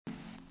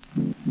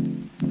Well,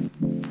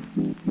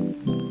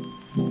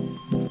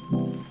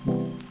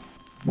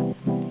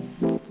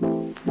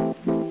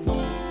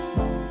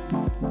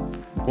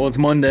 it's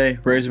Monday,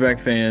 Razorback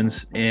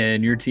fans,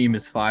 and your team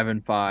is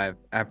 5-5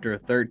 after a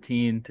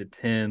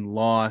 13-10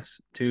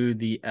 loss to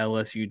the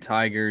LSU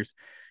Tigers.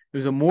 It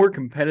was a more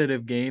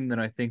competitive game than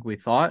I think we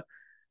thought,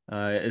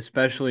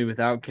 especially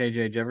without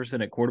KJ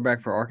Jefferson at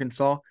quarterback for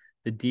Arkansas.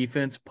 The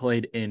defense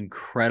played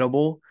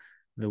incredible.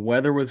 The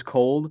weather was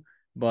cold,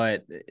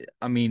 but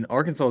I mean,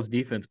 Arkansas's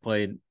defense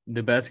played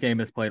the best game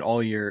it's played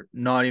all year,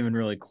 not even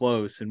really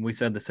close. And we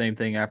said the same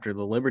thing after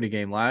the Liberty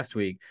game last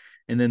week,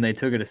 and then they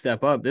took it a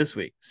step up this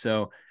week.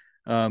 So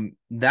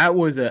that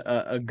was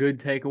a good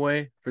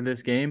takeaway for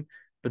this game.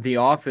 But the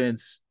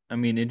offense, I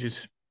mean, it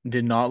just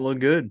did not look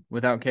good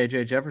without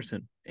KJ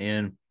Jefferson.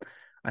 And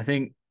I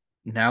think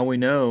now we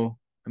know.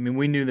 I mean,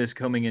 we knew this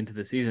coming into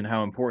the season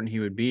how important he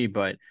would be,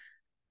 but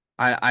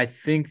I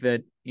think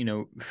that,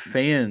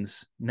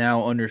 fans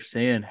now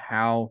understand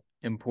how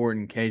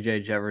important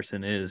KJ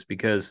Jefferson is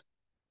because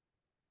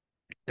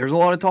there's a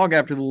lot of talk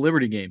after the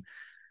Liberty game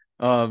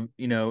of,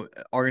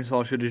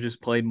 Arkansas should have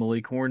just played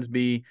Malik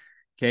Hornsby.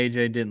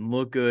 KJ didn't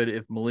look good.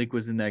 If Malik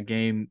was in that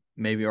game,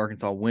 maybe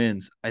Arkansas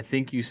wins. I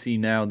think you see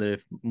now that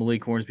if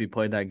Malik Hornsby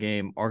played that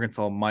game,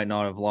 Arkansas might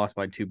not have lost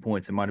by 2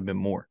 points. It might have been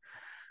more.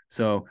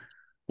 So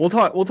we'll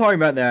talk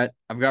about that.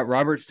 I've got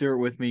Robert Stewart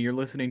with me. You're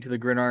listening to the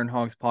Gridiron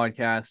Hogs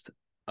podcast.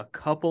 A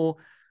couple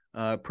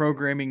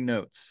programming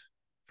notes.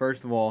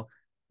 First of all,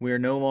 we are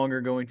no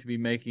longer going to be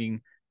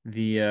making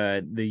the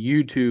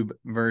YouTube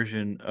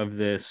version of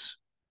this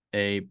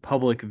a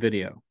public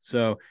video.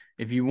 So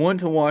if you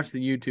want to watch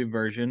the YouTube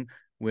version,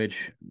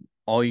 which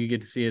all you get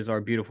to see is our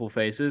beautiful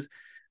faces,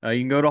 you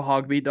can go to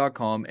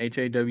hogbeat.com,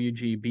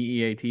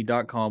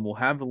 HAWGBEAT.com. We'll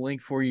have the link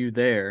for you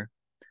there.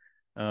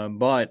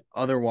 But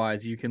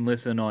otherwise, you can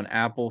listen on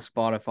Apple,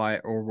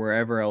 Spotify, or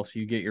wherever else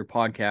you get your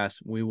podcast.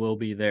 We will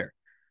be there.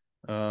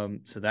 So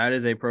that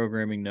is a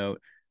programming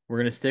note. We're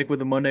going to stick with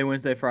the Monday,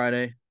 Wednesday,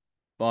 Friday,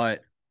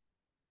 but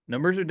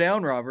numbers are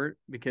down, Robert,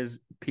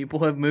 because people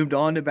have moved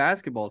on to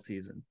basketball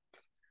season.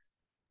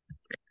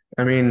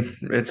 I mean,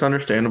 it's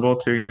understandable.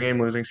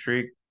 Two-game losing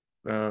streak.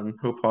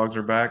 Hoop Hogs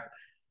are back.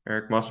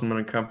 Eric Musselman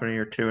and company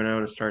are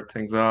 2-0 to start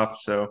things off.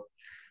 So,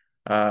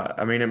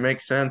 I mean, it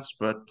makes sense,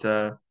 but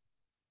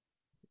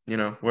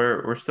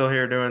we're still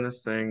here doing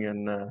this thing,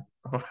 and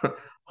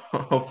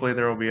hopefully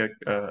there will be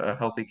a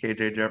healthy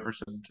KJ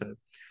Jefferson to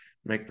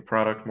make the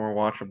product more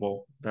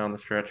watchable down the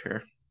stretch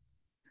here.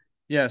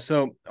 Yeah,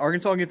 so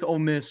Arkansas gets Ole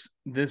Miss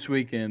this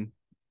weekend,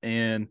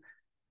 and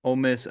Ole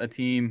Miss, a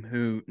team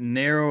who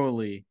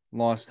narrowly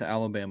lost to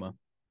Alabama.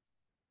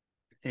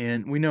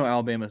 And we know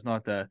Alabama's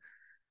not the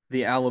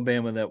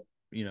Alabama that,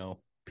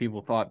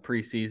 people thought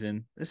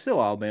preseason. It's still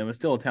Alabama, it's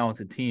still a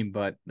talented team,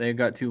 but they've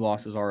got two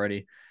losses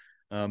already.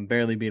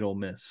 Barely beat Ole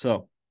Miss.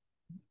 So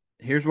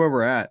here's where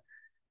we're at.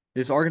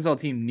 This Arkansas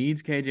team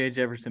needs KJ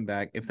Jefferson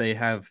back if they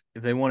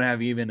want to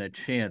have even a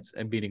chance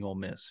at beating Ole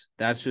Miss.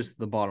 That's just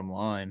the bottom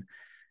line.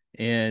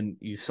 And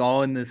you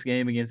saw in this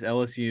game against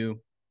LSU,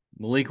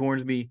 Malik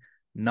Hornsby,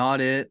 not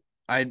it.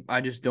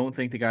 I just don't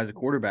think the guy's a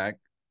quarterback.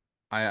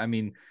 I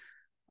mean,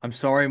 I'm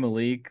sorry,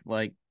 Malik.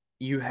 Like,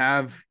 you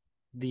have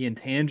the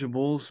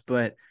intangibles,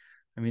 but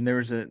I mean, there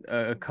was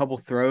a couple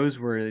throws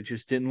where it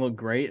just didn't look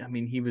great. I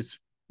mean, he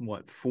was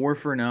what, 4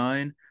 for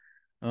 9,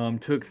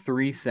 took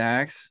 3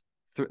 sacks.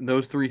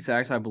 Those 3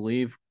 sacks, I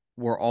believe,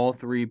 were all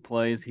three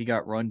plays he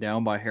got run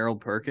down by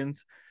Harold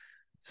Perkins.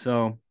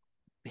 So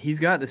he's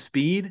got the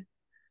speed.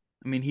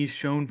 I mean, he's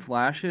shown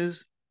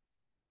flashes.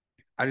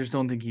 I just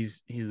don't think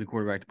he's the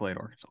quarterback to play at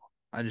Arkansas.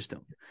 I just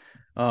don't.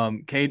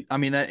 Cade, I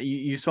mean, that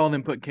you saw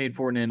them put Cade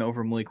Fortin in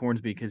over Malik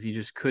Hornsby because he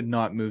just could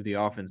not move the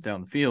offense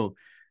down the field.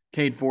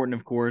 Cade Fortin,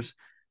 of course,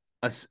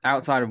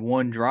 outside of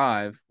one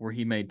drive where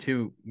he made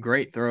two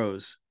great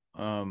throws,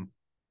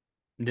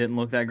 didn't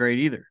look that great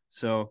either.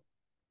 So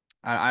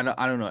I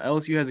don't know.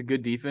 LSU has a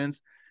good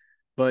defense,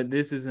 but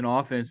this is an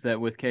offense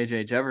that with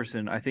KJ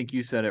Jefferson, I think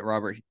you said it,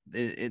 Robert.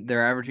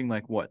 They're averaging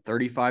like what,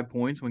 35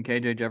 points when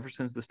KJ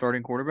Jefferson's the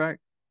starting quarterback.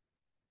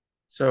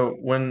 So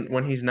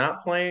when he's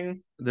not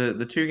playing,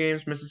 the two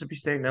games, Mississippi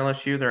State and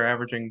LSU, they're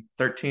averaging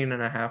 13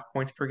 and a half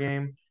points per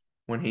game.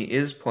 When he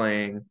is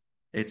playing,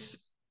 it's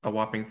a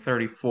whopping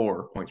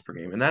 34 points per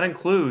game. And that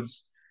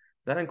includes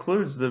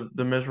the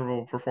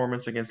miserable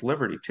performance against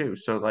Liberty too.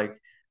 So like,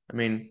 I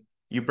mean,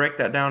 you break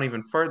that down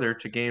even further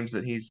to games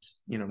that he's,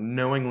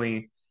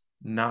 knowingly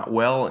not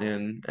well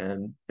in,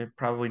 and it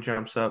probably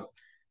jumps up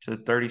to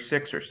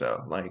 36 or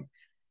so. Like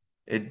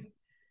it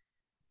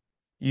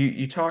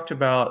you talked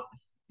about,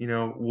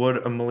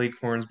 would a Malik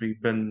Hornsby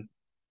been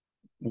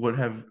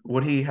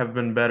would he have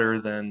been better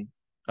than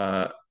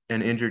uh,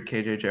 an injured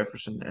KJ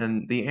Jefferson?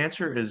 And the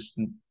answer is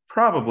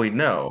probably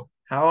no.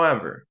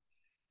 However,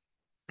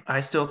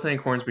 I still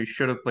think Hornsby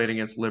should have played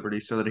against Liberty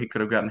so that he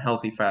could have gotten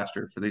healthy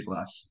faster for these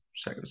last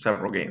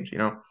several games,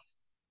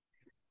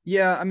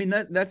 Yeah, I mean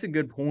that's a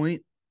good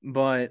point,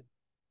 but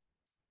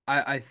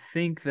I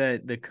think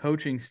that the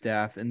coaching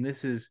staff, and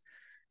this is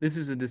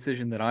a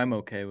decision that I'm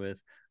okay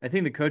with. I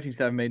think the coaching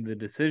staff made the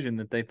decision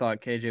that they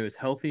thought KJ was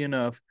healthy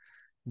enough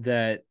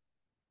that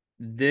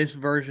this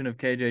version of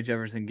KJ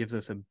Jefferson gives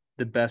us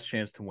the best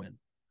chance to win.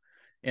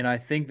 And I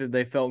think that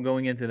they felt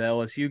going into the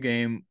LSU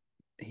game,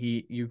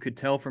 you could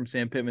tell from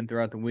Sam Pittman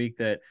throughout the week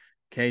that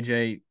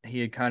KJ, he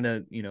had kind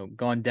of,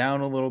 gone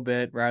down a little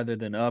bit rather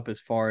than up as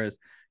far as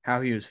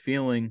how he was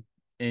feeling.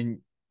 And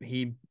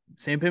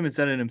Sam Pittman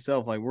said it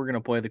himself, like, we're going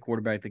to play the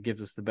quarterback that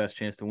gives us the best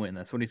chance to win.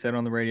 That's what he said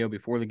on the radio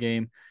before the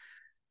game.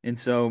 And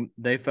so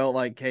they felt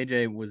like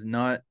KJ was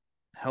not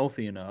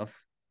healthy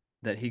enough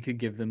that he could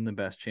give them the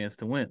best chance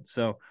to win.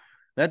 So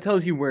that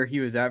tells you where he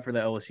was at for the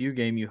LSU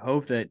game. You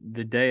hope that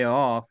the day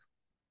off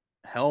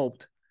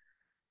helped,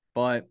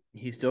 but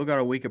he's still got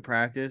a week of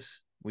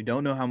practice. We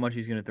don't know how much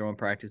he's going to throw in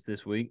practice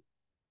this week.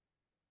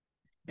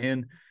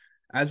 And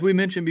as we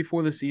mentioned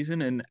before the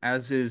season, and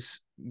as is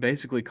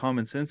basically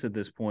common sense at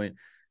this point,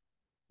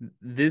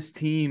 this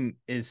team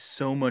is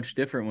so much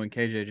different when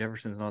KJ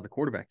Jefferson is not the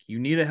quarterback. You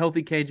need a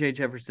healthy KJ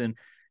Jefferson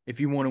if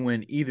you want to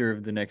win either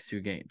of the next two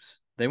games.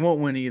 They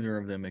won't win either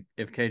of them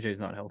if KJ is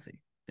not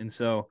healthy. And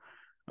so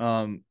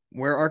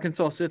where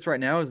Arkansas sits right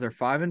now is they're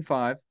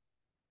 5-5.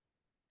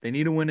 They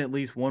need to win at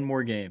least one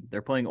more game.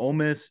 They're playing Ole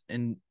Miss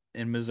and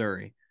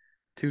Missouri,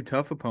 two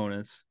tough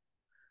opponents.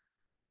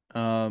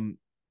 The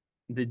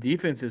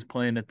defense is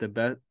playing at the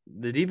best.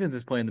 The defense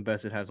is playing the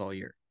best it has all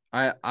year.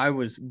 I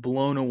was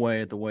blown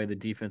away at the way the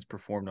defense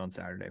performed on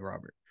Saturday,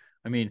 Robert.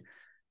 I mean,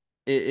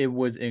 it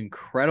was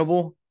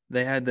incredible.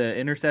 They had the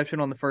interception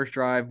on the first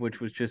drive,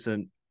 which was just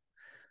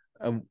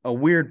a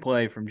weird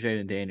play from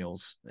Jaden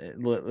Daniels.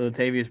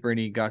 Latavius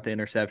Brini got the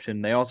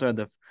interception. They also had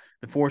the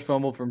forced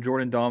fumble from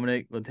Jordan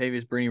Dominic.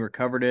 Latavius Brini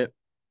recovered it.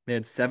 They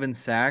had 7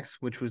 sacks,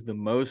 which was the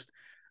most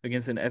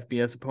against an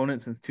FBS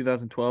opponent since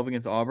 2012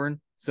 against Auburn.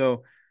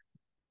 So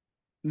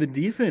the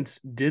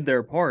defense did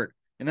their part,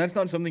 and that's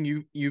not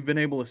something you've been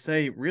able to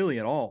say really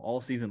at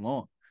all season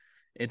long.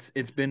 It's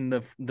been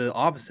the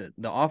opposite.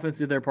 The offense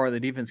did their part, the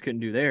defense couldn't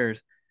do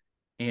theirs,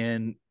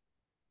 and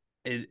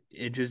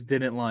it just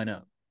didn't line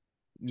up.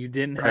 You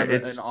didn't Right.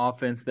 have an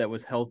offense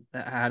that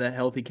had a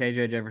healthy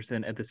KJ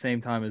Jefferson at the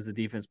same time as the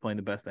defense playing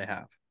the best they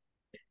have.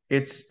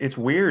 It's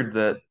weird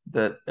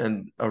that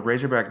a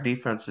Razorback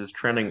defense is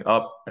trending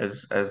up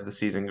as the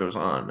season goes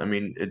on. I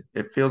mean,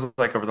 it feels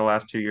like over the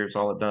last 2 years,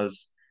 all it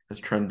does is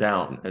trend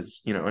down.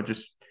 As you know, it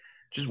just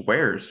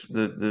wears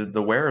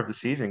the wear of the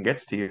season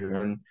gets to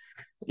you.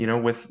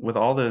 And with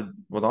all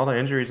the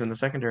injuries in the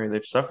secondary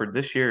they've suffered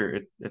this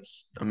year,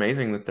 it's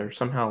amazing that they're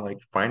somehow like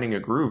finding a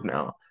groove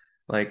now.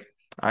 Like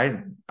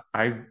I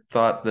I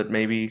thought that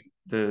maybe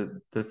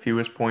the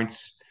fewest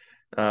points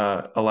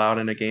allowed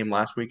in a game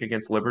last week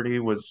against Liberty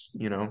was,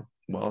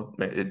 well,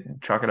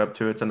 chalk it up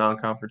to it's a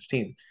non-conference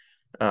team.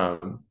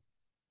 Um,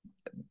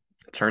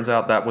 it turns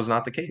out that was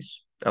not the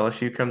case.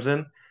 LSU comes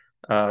in.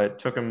 It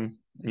took them,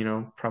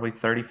 probably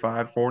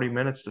 35, 40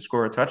 minutes to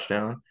score a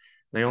touchdown.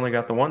 They only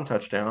got the one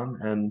touchdown,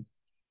 and,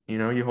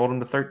 you hold them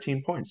to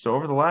 13 points. So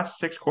over the last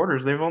 6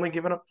 quarters, they've only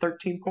given up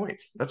 13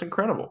 points. That's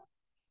incredible.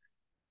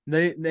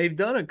 They've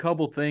done a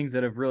couple things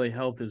that have really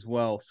helped as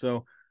well.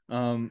 So,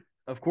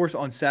 of course,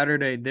 on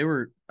Saturday they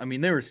were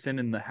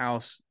sending the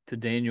house to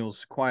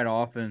Daniels quite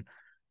often.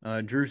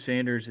 Drew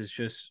Sanders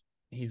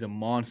he's a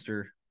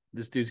monster.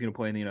 This dude's gonna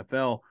play in the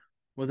NFL.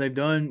 What they've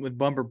done with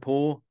Bumper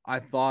Pool, I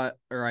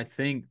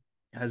think,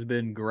 has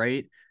been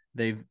great.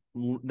 They've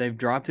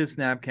dropped his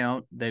snap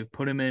count. They've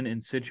put him in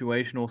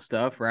situational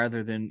stuff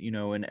rather than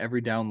an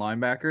every down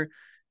linebacker,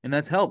 and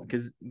that's helped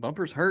because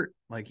Bumper's hurt.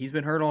 Like he's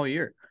been hurt all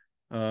year.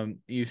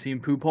 You've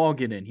seen Pooh Paul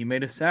get in. He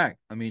made a sack.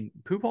 I mean,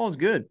 Pooh Paul is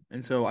good.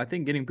 And so I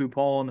think getting Pooh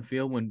Paul on the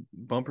field when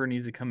Bumper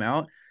needs to come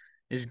out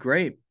is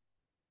great.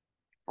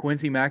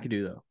 Quincy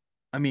McAdoo, though.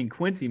 I mean,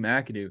 Quincy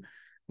McAdoo,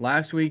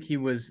 last week he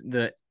was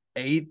the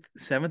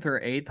seventh or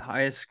eighth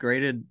highest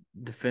graded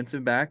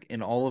defensive back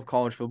in all of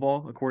college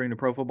football, according to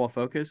Pro Football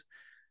Focus.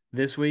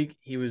 This week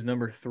he was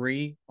number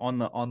 3 on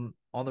the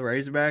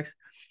Razorbacks.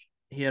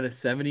 He had a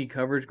 70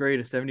 coverage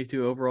grade, a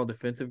 72 overall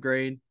defensive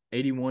grade,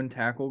 81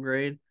 tackle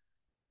grade.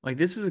 Like,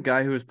 this is a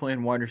guy who was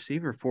playing wide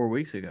receiver 4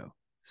 weeks ago.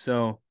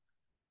 So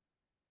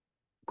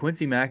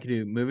Quincy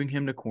McAdoo moving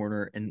him to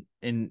corner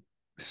and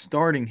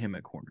starting him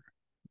at corner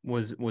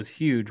was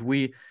huge.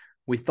 We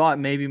thought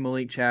maybe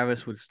Malik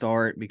Chavis would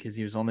start because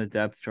he was on the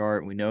depth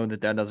chart. We know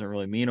that doesn't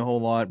really mean a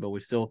whole lot, but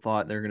we still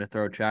thought they're going to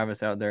throw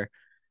Chavis out there.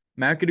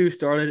 McAdoo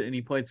started and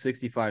he played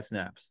 65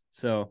 snaps.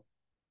 So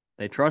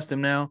they trust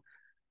him now.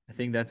 I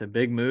think that's a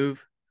big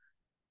move.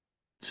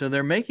 So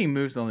they're making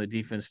moves on the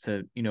defense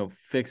to,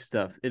 fix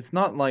stuff. It's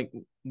not like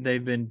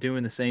they've been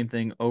doing the same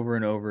thing over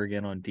and over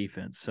again on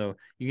defense. So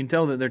you can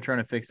tell that they're trying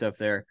to fix stuff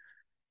there.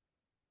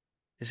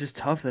 It's just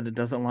tough that it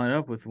doesn't line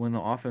up with when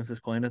the offense is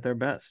playing at their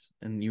best.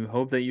 And you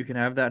hope that you can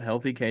have that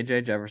healthy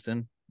KJ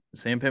Jefferson.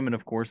 Sam Pittman,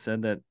 of course,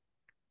 said that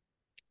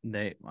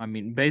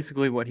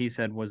basically what he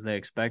said was they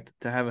expect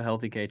to have a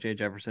healthy KJ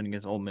Jefferson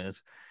against Ole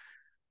Miss.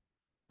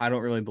 I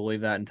don't really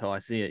believe that until I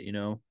see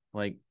it,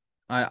 Like,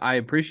 I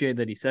appreciate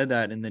that he said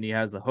that and that he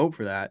has the hope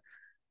for that,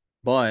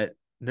 but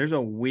there's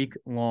a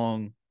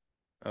week-long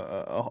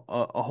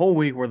a whole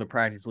week worth of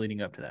practice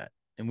leading up to that,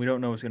 and we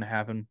don't know what's going to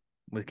happen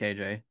with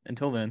KJ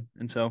until then.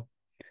 And so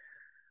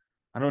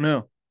I don't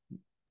know.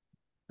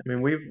 I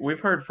mean, we've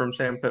heard from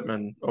Sam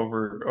Pittman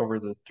over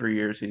the 3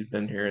 years he's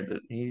been here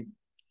that he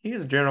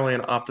is generally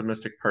an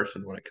optimistic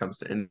person when it comes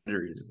to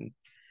injuries, and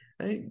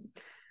hey,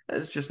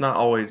 that's just not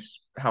always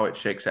how it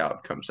shakes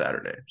out come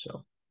Saturday.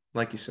 So,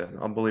 like you said,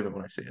 I'll believe it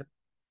when I see it.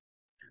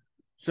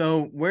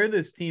 So where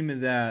this team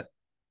is at,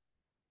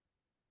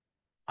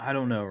 I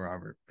don't know,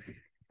 Robert.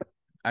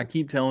 I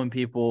keep telling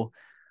people,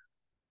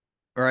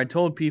 or I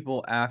told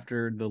people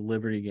after the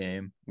Liberty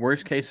game,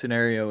 worst case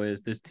scenario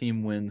is this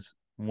team wins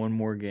one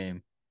more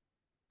game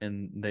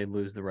and they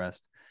lose the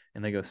rest,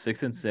 and they go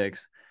 6-6,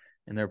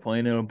 and they're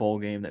playing in a bowl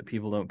game that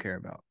people don't care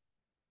about,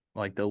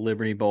 like the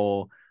Liberty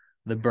Bowl,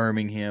 the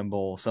Birmingham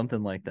Bowl,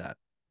 something like that.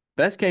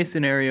 Best case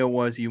scenario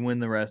was you win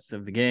the rest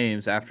of the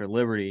games after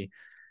Liberty,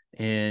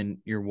 and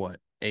you're what,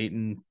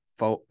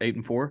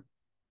 8-4,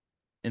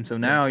 and so Yeah.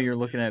 now you're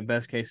looking at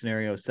best case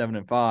scenario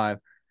 7-5,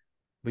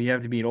 but you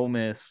have to beat Ole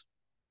Miss,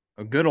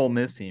 a good Ole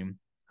Miss team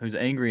who's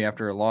angry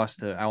after a loss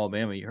to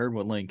Alabama. You heard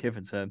what Lane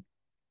Kiffin said,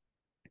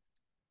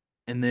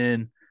 and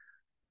then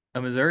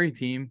a Missouri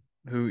team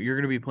who you're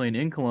going to be playing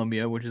in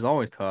Columbia, which is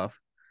always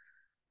tough.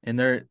 And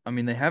I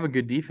mean, they have a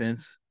good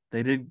defense.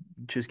 They did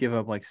just give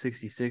up like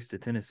 66 to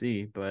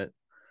Tennessee, but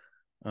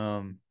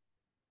um,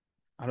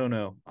 I don't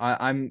know.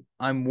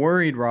 I'm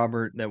worried,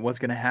 Robert, that what's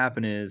going to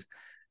happen is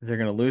they're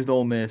going to lose to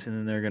Ole Miss, and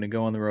then they're going to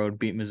go on the road,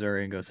 beat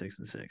Missouri, and go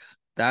 6-6.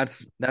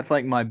 That's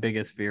like my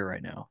biggest fear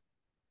right now.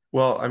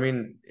 Well, I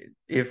mean,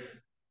 if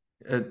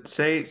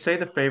say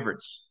the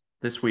favorites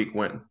this week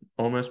win,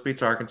 Ole Miss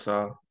beats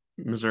Arkansas,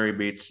 Missouri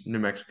beats New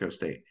Mexico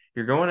State.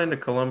 You're going into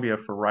Columbia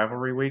for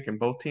rivalry week, and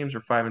both teams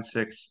are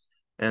 5-6,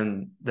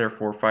 and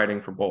therefore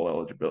fighting for bowl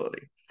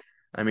eligibility.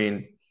 I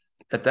mean,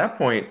 at that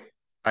point,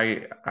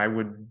 I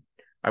would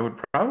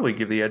probably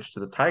give the edge to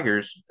the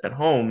Tigers at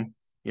home.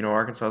 You know,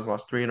 Arkansas has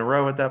lost three in a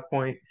row at that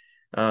point.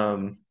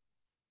 Um,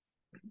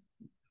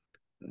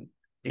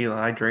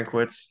 Eli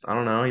Drinkwitz, I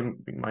don't know,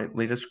 he might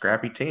lead a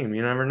scrappy team.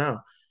 You never know.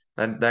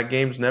 That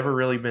game's never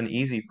really been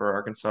easy for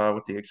Arkansas,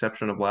 with the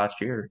exception of last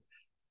year.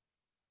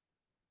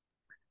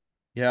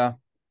 Yeah,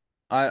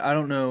 I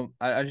don't know.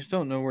 I just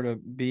don't know where to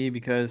be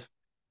because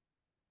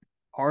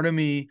part of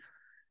me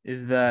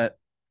is that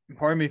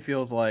part of me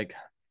feels like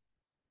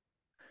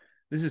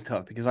this is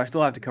tough because I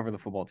still have to cover the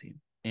football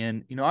team.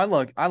 And I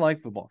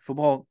like football.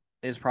 Football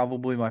is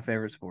probably my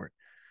favorite sport.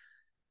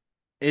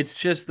 It's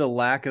just the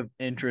lack of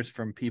interest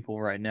from people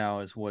right now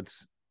is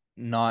what's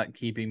not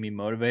keeping me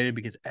motivated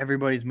because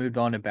everybody's moved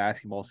on to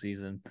basketball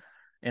season.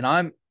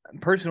 And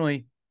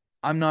personally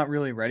I'm not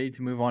really ready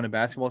to move on to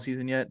basketball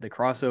season yet. The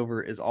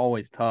crossover is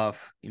always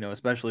tough,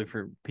 especially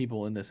for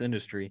people in this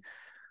industry.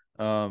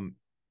 Um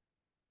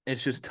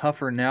it's just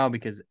tougher now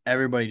because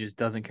everybody just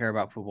doesn't care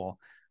about football.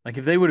 Like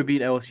if they would have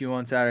beat LSU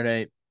on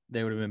Saturday,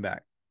 they would have been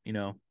back. You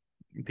know,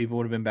 people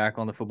would have been back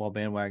on the football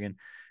bandwagon.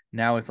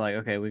 Now it's like,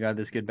 okay, we got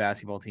this good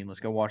basketball team. Let's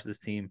go watch this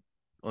team.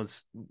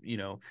 Let's,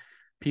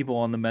 people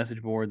on the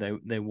message board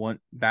they want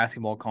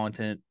basketball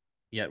content,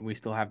 yet we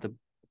still have to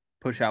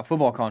push out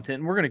football content,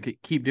 and we're gonna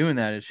keep doing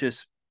that. It's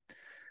just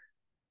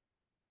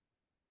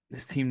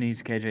this team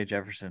needs KJ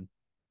Jefferson.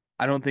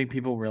 I don't think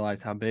people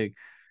realize how big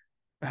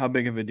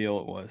of a deal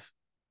it was.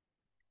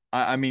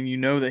 I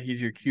mean, that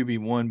he's your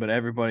QB1, but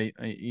everybody,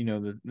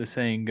 the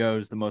saying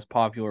goes, the most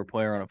popular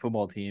player on a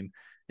football team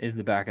is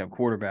the backup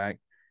quarterback.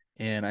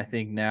 And I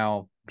think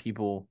now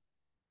people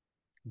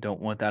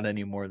don't want that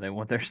anymore. They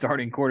want their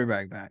starting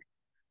quarterback back.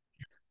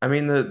 I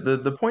mean,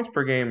 the points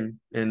per game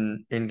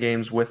in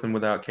games with and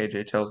without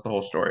KJ tells the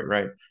whole story,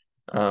 right?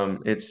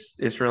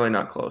 It's really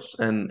not close.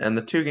 And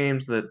the two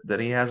games that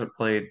he hasn't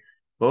played,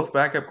 both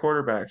backup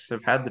quarterbacks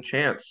have had the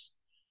chance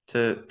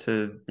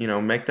to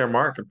make their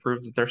mark and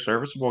prove that they're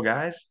serviceable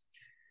guys.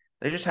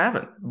 They just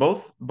haven't.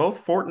 Both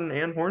Fortin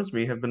and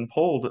Hornsby have been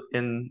pulled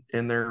in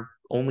their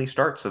only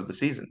starts of the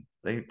season.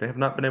 They have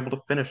not been able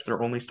to finish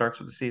their only starts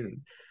of the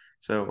season.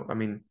 So I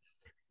mean,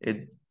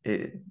 it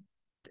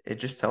it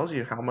just tells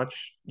you how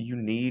much you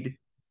need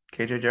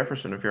KJ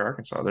Jefferson if you're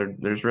Arkansas.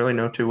 There's really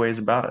no two ways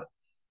about it.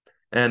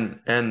 And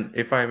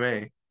if I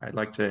may, I'd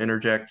like to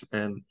interject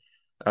and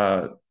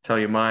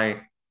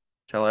tell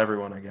tell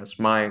everyone, I guess,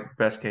 my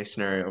best case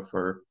scenario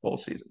for bowl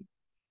season.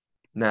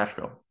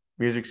 Nashville,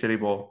 Music City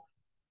Bowl,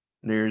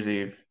 New Year's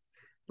Eve.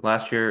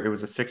 Last year it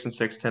was a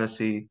 6-6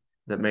 Tennessee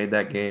that made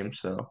that game.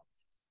 So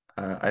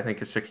I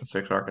think a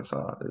 6-6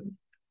 Arkansas.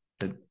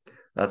 It,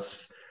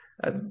 that's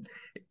uh,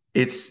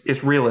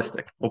 it's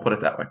realistic. We'll put it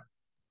that way.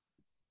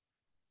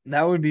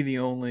 That would be the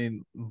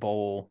only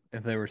bowl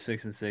if they were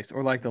 6-6,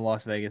 or like the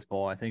Las Vegas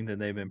Bowl. I think that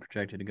they've been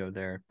projected to go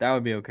there. That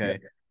would be Yeah. okay.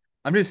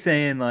 I'm just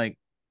saying, like,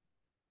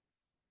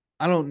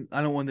 I don't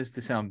want this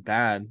to sound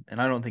bad,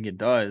 and I don't think it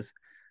does.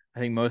 I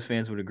think most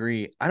fans would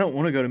agree. I don't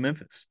want to go to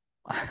Memphis.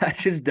 I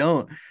just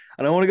don't.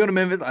 I don't want to go to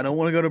Memphis. I don't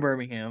want to go to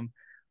Birmingham.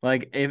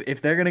 Like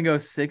if they're gonna go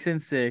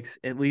 6-6,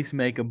 at least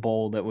make a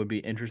bowl that would be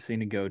interesting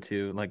to go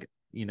to. Like,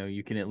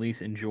 you can at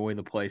least enjoy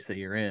the place that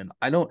you're in.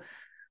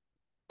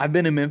 I've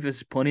been in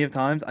Memphis plenty of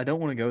times. I don't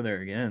want to go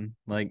there again.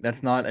 Like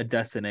that's not a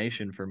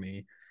destination for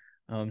me.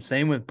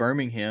 Same with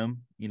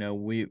Birmingham. You know,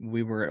 we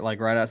were like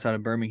right outside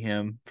of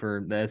Birmingham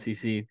for the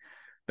SEC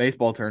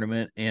baseball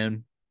tournament,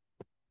 and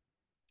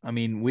I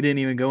mean, we didn't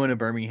even go into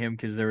Birmingham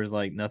because there was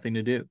like nothing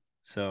to do.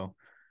 So,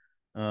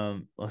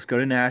 let's go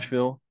to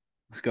Nashville.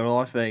 Let's go to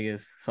Las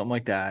Vegas, something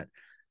like that.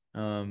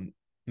 Um,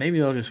 Maybe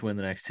they'll just win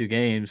the next two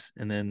games,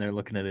 and then they're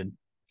looking at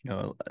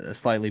a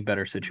slightly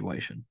better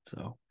situation.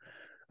 So,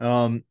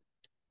 um,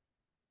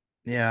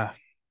 yeah,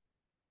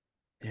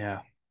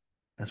 yeah,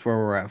 that's where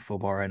we're at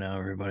football right now,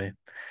 everybody.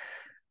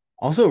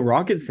 Also,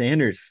 Rocket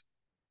Sanders,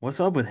 what's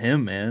up with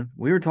him, man?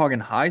 We were talking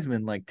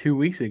Heisman like 2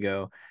 weeks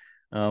ago.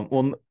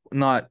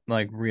 Not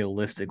like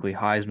realistically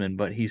Heisman,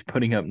 but he's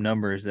putting up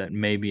numbers that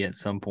maybe at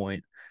some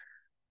point,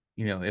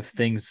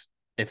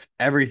 if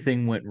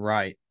everything went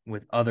right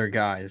with other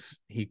guys,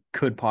 he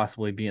could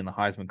possibly be in the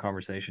Heisman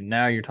conversation.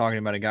 Now you're talking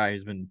about a guy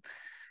who's been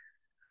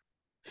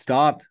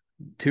stopped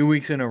 2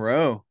 weeks in a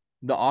row.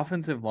 The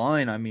offensive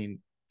line, I mean,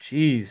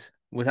 geez,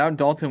 without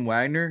Dalton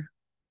Wagner,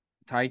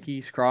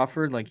 Tyke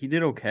Crawford, like he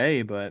did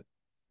okay, but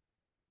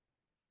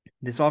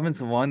this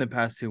offensive line the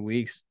past 2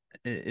 weeks,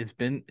 it's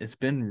been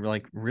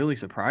like really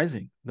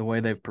surprising the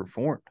way they've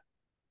performed.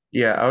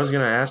 Yeah, I was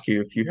gonna ask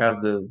you if you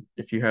have the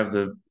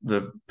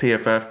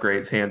PFF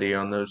grades handy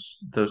on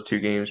those two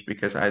games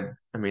because I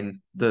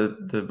mean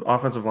the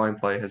offensive line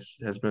play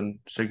has been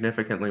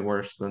significantly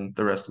worse than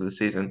the rest of the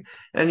season.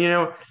 And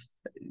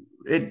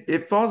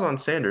it falls on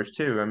Sanders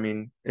too. I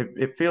mean,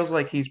 it feels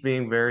like he's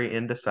being very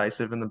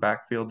indecisive in the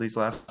backfield these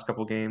last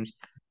couple games.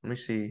 Let me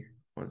see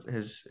what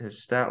his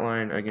stat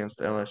line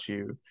against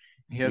LSU.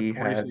 He had He had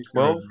 46 yards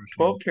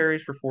twelve rushing.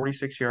 carries for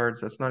 46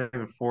 yards. That's not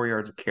even 4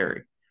 yards of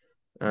carry.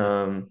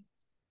 Yeah. Um,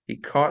 he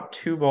caught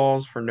two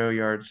balls for no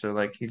yards, so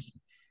like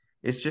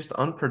it's just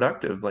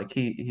unproductive. Like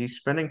he's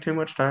spending too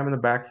much time in the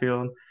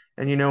backfield,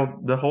 and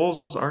the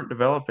holes aren't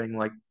developing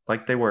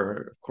like they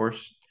were. Of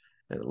course,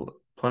 it-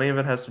 plenty of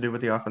it has to do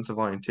with the offensive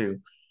line too.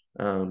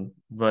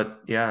 But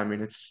yeah, I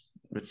mean it's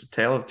a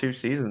tale of two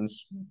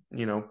seasons,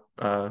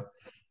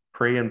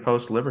 pre and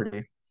post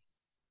Liberty.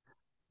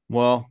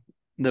 Well,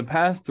 the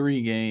past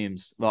three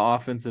games, the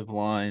offensive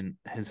line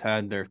has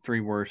had their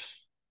three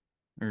worst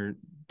or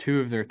two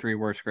of their three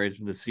worst grades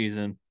of the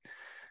season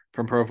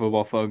from Pro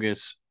Football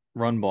Focus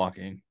run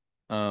blocking.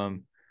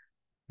 Um,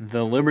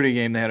 the Liberty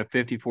game, they had a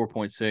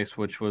 54.6,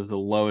 which was the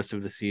lowest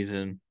of the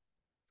season.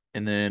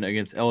 And then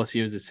against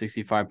LSU was a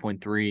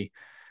 65.3.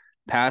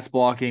 Pass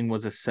blocking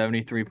was a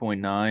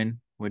 73.9,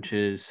 which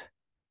is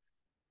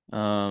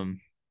um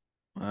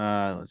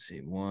let's see,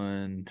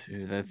 one,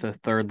 two, that's the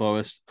third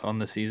lowest on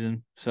the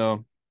season.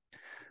 So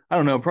I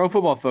don't know. Pro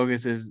Football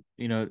Focus is,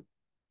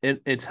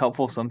 it's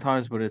helpful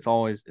sometimes, but it's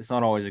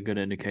not always a good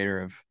indicator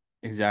of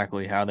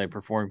exactly how they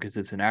perform because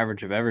it's an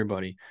average of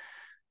everybody.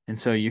 And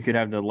so you could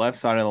have the left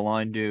side of the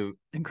line do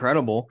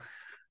incredible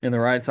and the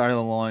right side of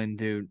the line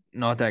do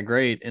not that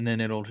great, and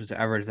then it'll just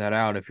average that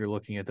out if you're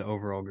looking at the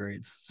overall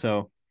grades.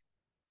 So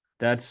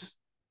that's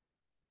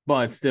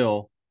but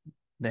still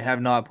they have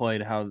not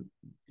played how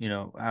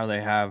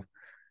they have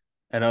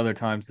at other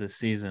times this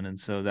season, and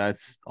so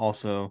that's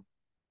also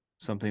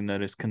something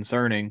that is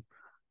concerning,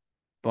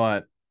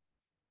 but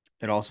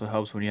it also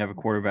helps when you have a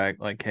quarterback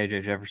like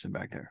KJ Jefferson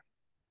back there.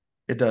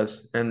 It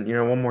does. And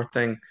one more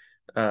thing,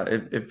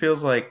 it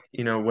feels like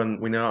when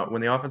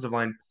the offensive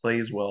line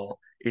plays well,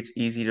 it's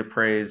easy to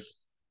praise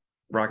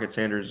Rocket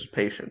Sanders'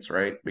 patience,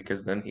 right?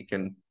 Because then he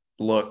can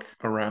look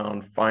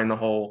around, find the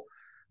hole.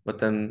 But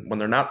then when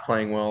they're not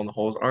playing well and the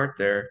holes aren't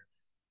there,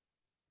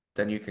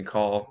 then you can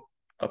call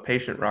a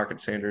patient Rocket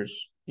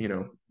Sanders,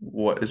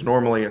 what is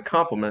normally a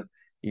compliment,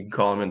 you can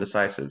call him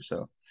indecisive.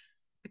 So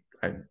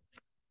I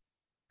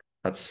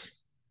that's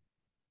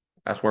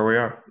that's where we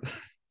are.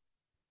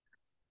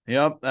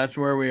 Yep, that's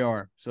where we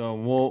are. So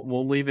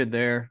we'll leave it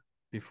there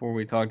before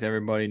we talk to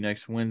everybody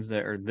next Wednesday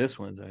or this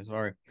Wednesday,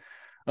 sorry.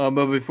 But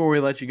before we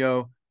let you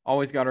go,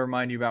 always got to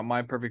remind you about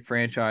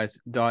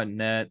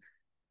myperfectfranchise.net.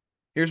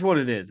 Here's what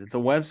it is. It's a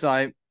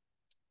website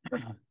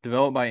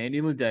developed by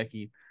Andy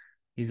Ledecky.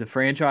 He's a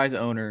franchise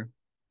owner.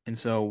 And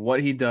so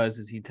what he does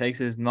is he takes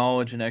his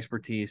knowledge and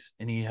expertise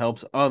and he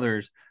helps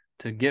others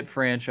to get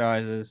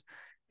franchises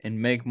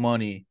and make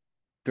money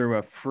through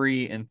a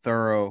free and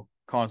thorough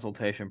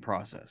consultation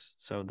process.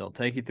 So they'll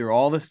take you through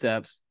all the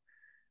steps.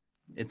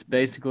 It's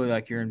basically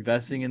like you're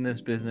investing in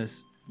this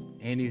business.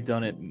 Andy's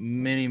done it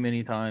many,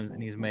 many times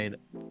and he's made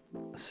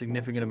a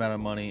significant amount of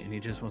money and he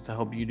just wants to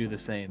help you do the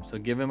same. So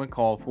give him a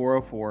call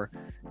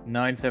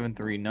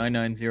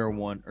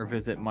 404-973-9901 or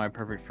visit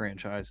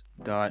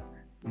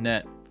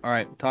myperfectfranchise.net. All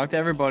right, talk to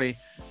everybody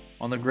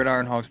on the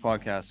Gridiron Hogs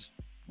podcast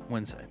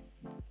Wednesday.